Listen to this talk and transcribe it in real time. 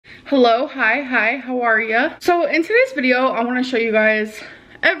Hello, hi, how are ya? So in today's video, I want to show you guys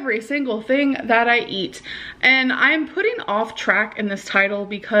every single thing that I eat. And I'm putting off track in this title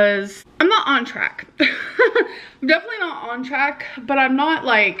because I'm not on track. I'm definitely not on track, but I'm not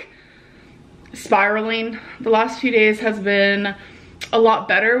like spiraling. The last few days has been a lot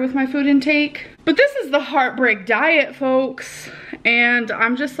better with my food intake. But this is the heartbreak diet, folks. And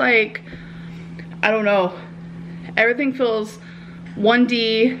I'm just like, I don't know. Everything feels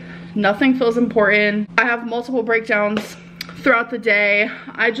 1D. Nothing feels important. I have multiple breakdowns throughout the day.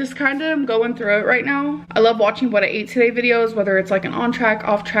 I just kind of am going through it right now. I love watching what I ate today videos, whether it's like an on track,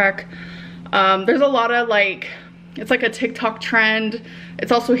 off track. There's a lot of like, it's like a TikTok trend.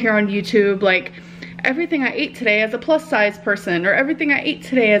 It's also here on YouTube, like everything I ate today as a plus size person, or everything I ate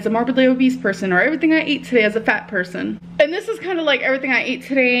today as a morbidly obese person, or everything I ate today as a fat person. And this is kind of like everything I ate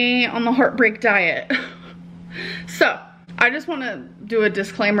today on the heartbreak diet. So I just want to do a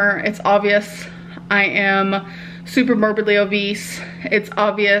disclaimer. It's obvious I am super morbidly obese. It's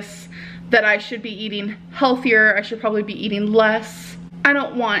obvious that I should be eating healthier. I should probably be eating less. I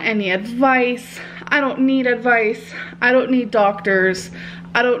don't want any advice. I don't need advice. I don't need doctors.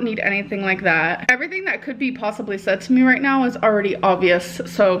 I don't need anything like that. Everything that could be possibly said to me right now is already obvious,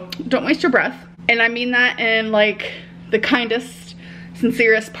 so don't waste your breath. And I mean that in like the kindest,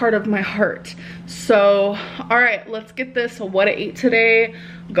 sincerest part of my heart. So, all right, let's get this what I ate today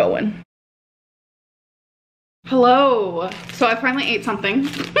going. Hello. So I finally ate something.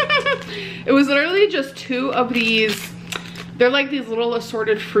 It was literally just 2 of these. They're like these little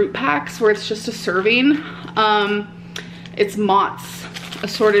assorted fruit packs where it's just a serving. It's Mott's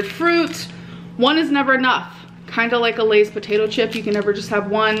assorted fruit. One is never enough. Kind of like a Lay's potato chip. You can never just have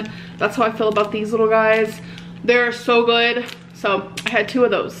one. That's how I feel about these little guys. They're so good. So I had 2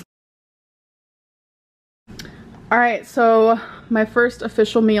 of those. All right, so my first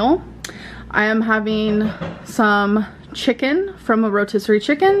official meal. I am having some chicken from a rotisserie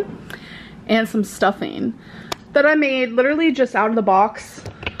chicken and some stuffing that I made literally just out of the box,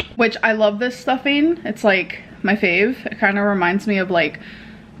 which I love this stuffing. It's like my fave. It kind of reminds me of like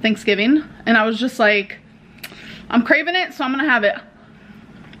Thanksgiving. And I was just like, I'm craving it, so I'm gonna have it.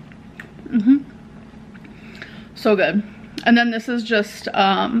 So good. And then this is just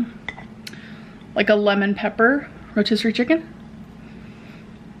like a lemon pepper rotisserie chicken.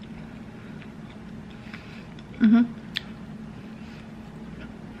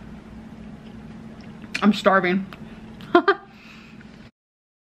 I'm starving.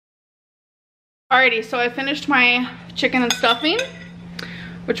 Alrighty, so I finished my chicken and stuffing,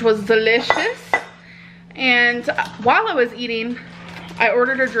 which was delicious. And while I was eating, I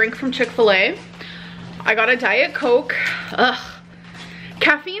ordered a drink from Chick-fil-A. I got a Diet Coke. Ugh.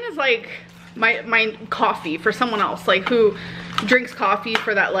 Caffeine is like my coffee for someone else, like who drinks coffee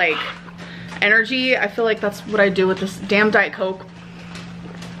for that like energy. I feel like that's what I do with this damn Diet Coke.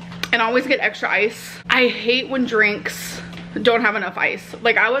 And I always get extra ice. I hate when drinks don't have enough ice.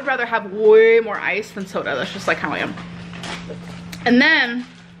 Like I would rather have way more ice than soda. That's just like how I am. And then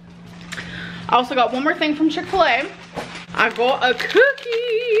I also got one more thing from Chick-fil-A. I got a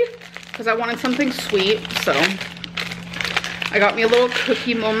cookie because I wanted something sweet. So I got me a little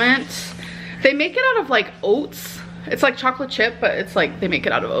cookie moment. They make it out of like oats. It's like chocolate chip, but it's like they make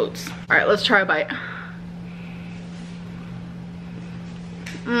it out of oats. All right, let's try a bite.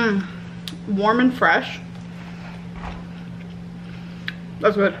 Warm and fresh.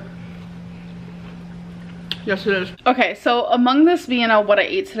 That's good. Yes, it is. Okay, so among this being a what I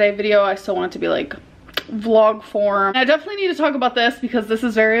ate today video, I still want it to be like vlog form. I definitely need to talk about this because this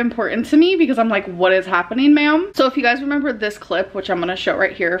is very important to me because I'm like, what is happening, ma'am? So if you guys remember this clip, which I'm gonna show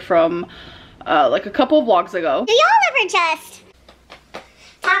right here from like a couple of vlogs ago. Do y'all ever just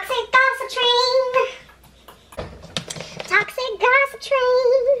toxic gossip train? Toxic gossip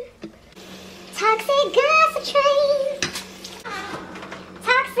train. Toxic gossip train.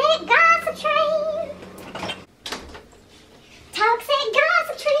 Toxic gossip train. Toxic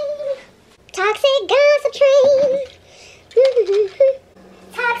gossip train. Toxic gossip train.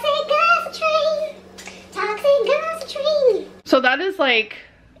 Toxic gossip train. Toxic gossip train. So that is like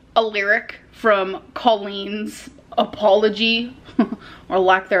a lyric from Colleen's apology, or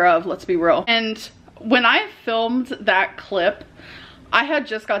lack thereof, let's be real. And when I filmed that clip, I had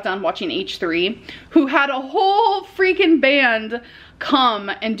just got done watching H3, who had a whole freaking band come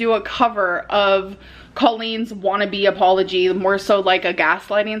and do a cover of Colleen's wannabe apology, more so like a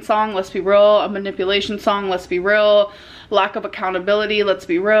gaslighting song, let's be real, a manipulation song, let's be real, lack of accountability, let's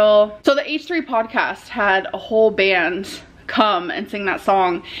be real. So the H3 podcast had a whole band come and sing that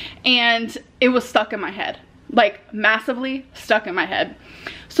song, and it was stuck in my head, like massively stuck in my head.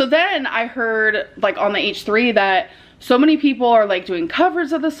 So then I heard like on the H3 that so many people are like doing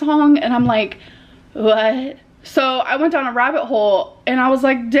covers of the song, and I'm like, what? So I went down a rabbit hole and I was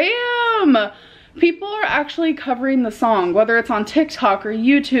like, damn, people are actually covering the song, whether it's on TikTok or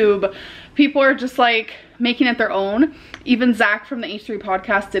YouTube. People are just like making it their own. Even Zach from the H3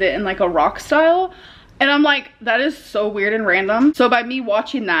 podcast did it in like a rock style. And I'm like, that is so weird and random. So by me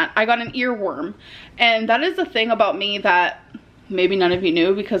watching that, I got an earworm. And that is the thing about me that maybe none of you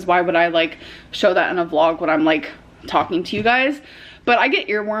knew, because why would I like show that in a vlog when I'm like talking to you guys? But I get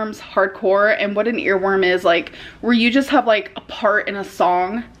earworms hardcore. And what an earworm is, like, where you just have like a part in a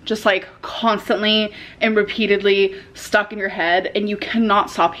song just like constantly and repeatedly stuck in your head and you cannot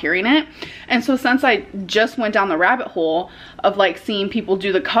stop hearing it. And so since I just went down the rabbit hole of like seeing people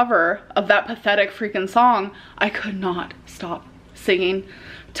do the cover of that pathetic freaking song, I could not stop singing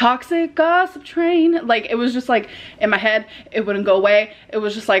Toxic Gossip Train. Like, it was just like in my head, it wouldn't go away. It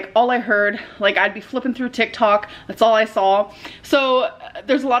was just like all I heard. Like, I'd be flipping through TikTok, that's all I saw. So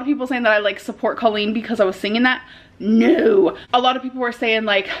there's a lot of people saying that I like support Colleen because I was singing that. No, a lot of people were saying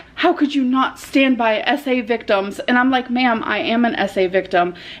like, how could you not stand by SA victims? And I'm like, ma'am, I am an SA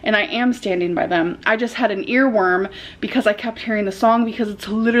victim and I am standing by them. I just had an earworm because I kept hearing the song, because it's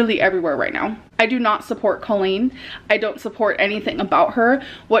literally everywhere right now. I do not support Colleen. I don't support anything about her.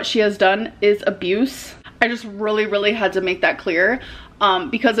 What she has done is abuse. I just really had to make that clear,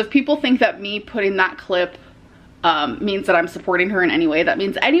 because if people think that me putting that clip means that I'm supporting her in any way, that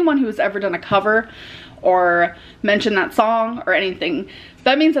means anyone who's ever done a cover or mentioned that song or anything,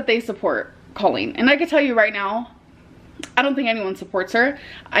 that means that they support Colleen. And I can tell you right now, I don't think anyone supports her.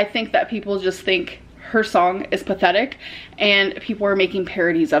 I think that people just think her song is pathetic and people are making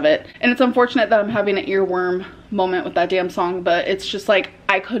parodies of it. And it's unfortunate that I'm having an earworm moment with that damn song, but it's just like,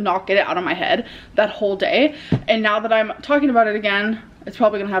 I could not get it out of my head that whole day. And now that I'm talking about it again, it's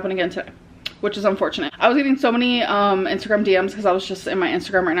probably gonna happen again today, which is unfortunate. I was getting so many Instagram DMs because I was just in my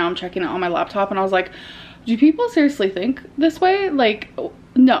Instagram right now. I'm checking it on my laptop and I was like, do people seriously think this way? Like,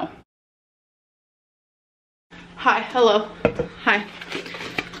 no. Hi, hello, hi.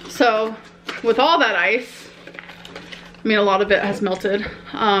 So with all that ice, I mean, a lot of it has melted.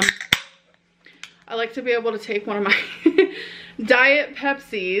 I like to be able to take one of my Diet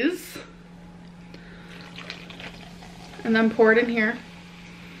Pepsis and then pour it in here.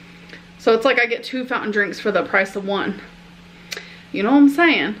 So it's like I get 2 fountain drinks for the price of 1. You know what I'm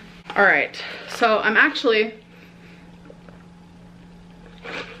saying? All right, so I'm actually,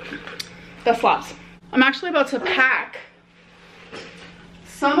 that slaps. I'm actually about to pack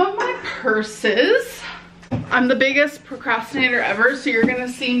some of my purses. I'm the biggest procrastinator ever, so you're gonna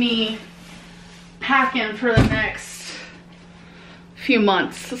see me packing for the next few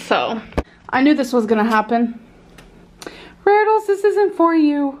months. So I knew this was gonna happen. Riddles, this isn't for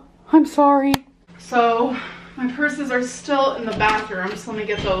you. I'm sorry. So my purses are still in the bathroom, so let me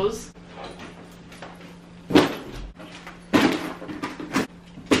get those.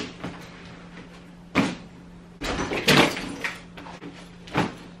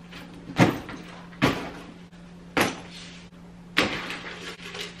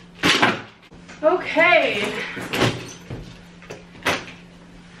 Okay.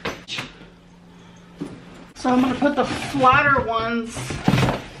 So I'm gonna put the flatter ones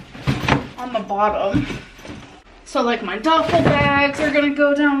on the bottom. So like my duffel bags are gonna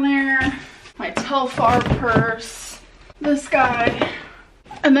go down there, my Telfar purse, this guy,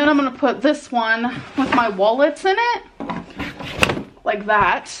 and then I'm gonna put this one with my wallets in it, like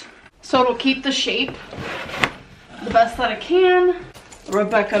that, so it'll keep the shape the best that it can.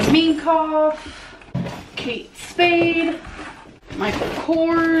 Rebecca Minkoff, Kate Spade, Michael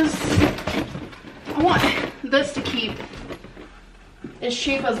Kors. I want this to keep its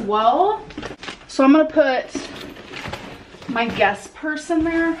shape as well. So I'm gonna put my Guess purse in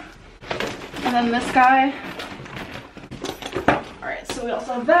there, and then this guy. All right, so we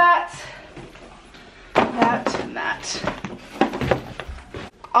also have that, and that.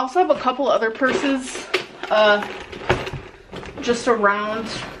 I also have a couple other purses just around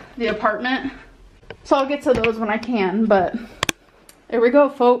the apartment, so I'll get to those when I can, but here we go,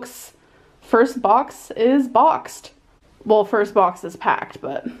 folks. First box is boxed. Well, first box is packed,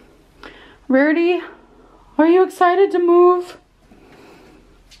 but Rarity, are you excited to move?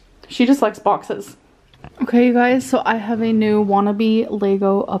 She just likes boxes. Okay, you guys, so I have a new wannabe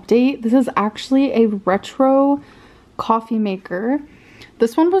Lego update. This is actually a retro coffee maker.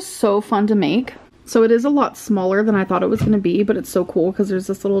 This one was so fun to make. So it is a lot smaller than I thought it was going to be, but it's so cool because there's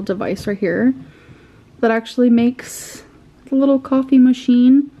this little device right here that actually makes the little coffee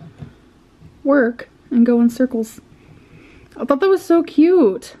machine work and go in circles. I thought that was so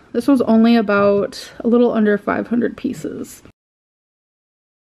cute. This was only about a little under 500 pieces.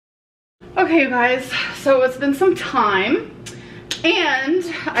 Okay, you guys, so it's been some time. And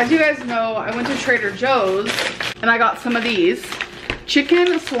as you guys know, I went to Trader Joe's and I got some of these. Chicken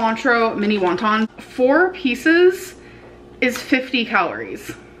cilantro mini wonton. 4 pieces is 50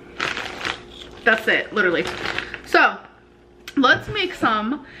 calories. That's it, literally. So let's make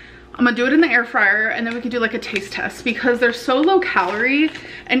some. I'm gonna do it in the air fryer and then we can do like a taste test because they're so low calorie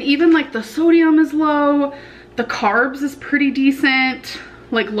and even like the sodium is low, the carbs is pretty decent,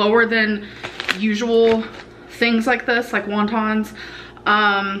 like lower than usual things like this, like wontons.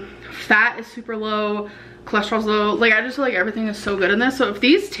 Fat is super low, cholesterol's low. Like I just feel like everything is so good in this. So if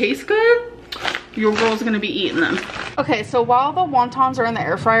these taste good, your girl's gonna be eating them. Okay, so while the wontons are in the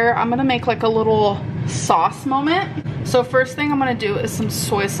air fryer, I'm gonna make like a little sauce moment. So first thing I'm gonna do is some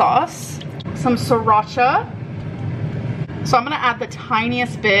soy sauce, some sriracha. So I'm gonna add the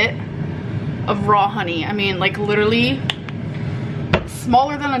tiniest bit of raw honey. I mean, like literally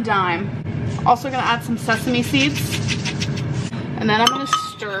smaller than a dime. Also gonna add some sesame seeds. And then I'm gonna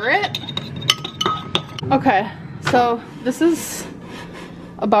stir it. Okay, so this is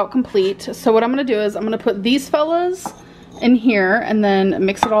about complete. So what I'm gonna do is I'm gonna put these fellas in here and then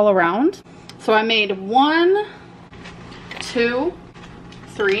mix it all around. So I made 1, 2,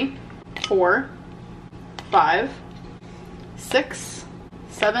 3, 4, 5, 6,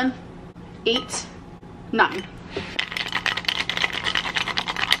 7, 8, 9.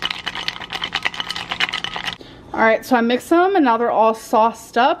 All right, so I mixed them and now they're all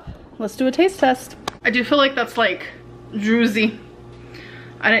sauced up. Let's do a taste test. I do feel like that's like juicy.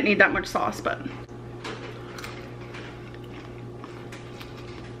 I didn't need that much sauce, but.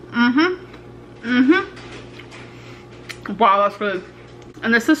 Wow, that's good.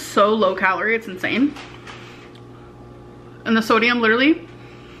 And this is so low calorie, it's insane. And the sodium literally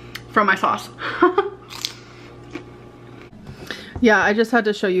from my sauce. Yeah, I just had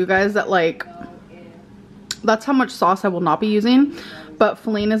to show you guys that like, that's how much sauce I will not be using. But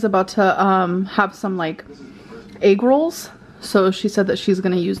Feline is about to have some like egg rolls. So she said that she's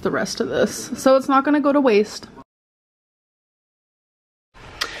gonna use the rest of this. So it's not gonna go to waste.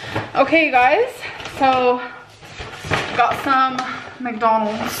 Okay, you guys, so got some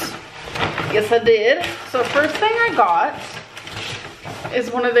McDonald's. Yes, I did. So first thing I got is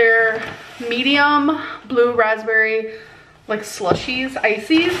one of their medium blue raspberry like slushies,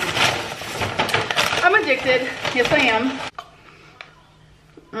 ices. I'm addicted. Yes, I am.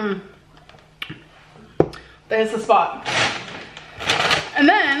 That is the spot. And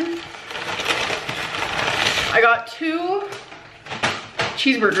then I got 2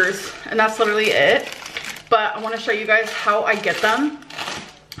 cheeseburgers and that's literally it. But I want to show you guys how I get them.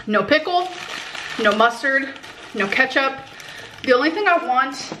 No pickle, no mustard, no ketchup. The only thing I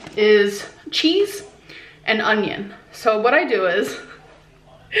want is cheese and onion. So what I do is,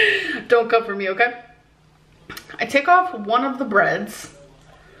 don't come for me, okay? I take off one of the breads,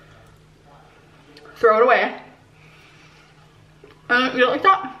 throw it away, and eat it like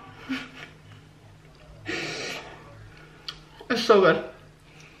that. It's so good.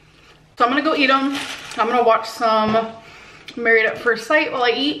 So I'm gonna go eat them. I'm gonna watch some Married at First Sight while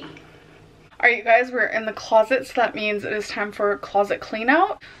I eat. All right, you guys, we're in the closet, so that means it is time for closet clean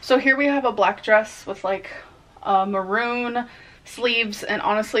out. So here we have a black dress with like maroon sleeves, and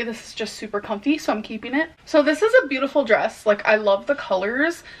honestly this is just super comfy, so I'm keeping it. So this is a beautiful dress. Like I love the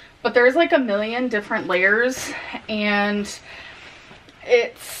colors, but there's like a million different layers and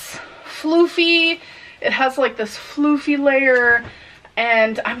it's floofy. It has like this floofy layer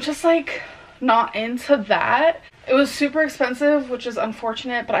and I'm just like not into that. It was super expensive, which is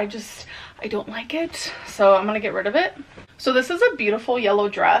unfortunate, but I don't like it, so I'm gonna get rid of it. So this is a beautiful yellow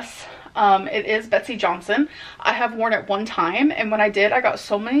dress. It is Betsy Johnson. I have worn it one time, and when I did, I got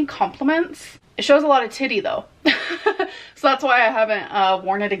so many compliments. It shows a lot of titty though. So that's why I haven't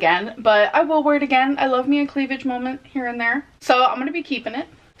worn it again, but I will wear it again. I love me a cleavage moment here and there. So I'm gonna be keeping it.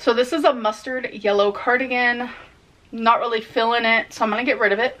 So this is a mustard yellow cardigan. Not really feeling it, so I'm gonna get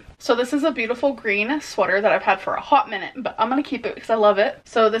rid of it. So this is a beautiful green sweater that I've had for a hot minute, but I'm gonna keep it because I love it.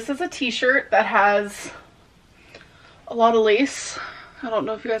 So this is a t-shirt that has a lot of lace. I don't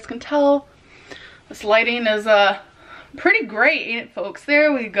know if you guys can tell. This lighting is pretty great, ain't it, folks?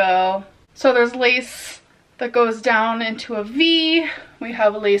 There we go. So there's lace that goes down into a V. We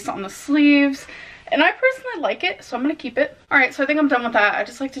have lace on the sleeves. And I personally like it, so I'm gonna keep it. All right, so I think I'm done with that. I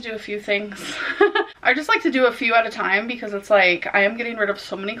just like to do a few things. I just like to do a few at a time because it's like, I am getting rid of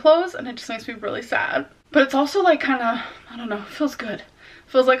so many clothes and it just makes me really sad. But it's also like kind of, I don't know, feels good.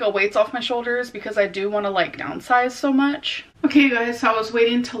 feels like a weight's off my shoulders because I do want to like downsize so much. Okay guys, so I was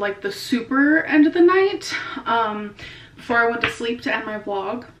waiting till like the super end of the night before I went to sleep to end my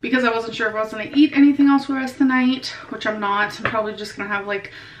vlog because I wasn't sure if I was going to eat anything else for the rest of the night, which I'm not. I'm probably just going to have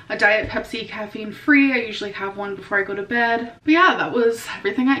like a Diet Pepsi, caffeine free. I usually have one before I go to bed. But yeah, that was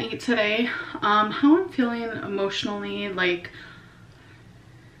everything I ate today. How I'm feeling emotionally, like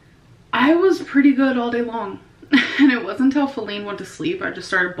I was pretty good all day long. And it wasn't until Feline went to sleep I just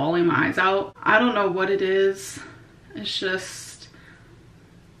started bawling my eyes out. I don't know what it is. It's just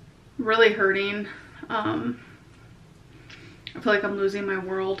really hurting. I feel like I'm losing my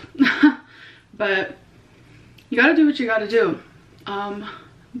world. But you gotta do what you gotta do.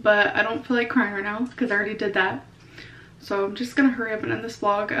 But I don't feel like crying right now because I already did that. So I'm just gonna hurry up and end this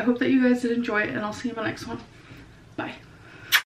vlog. I hope that you guys did enjoy it, and I'll see you in my next one. Bye.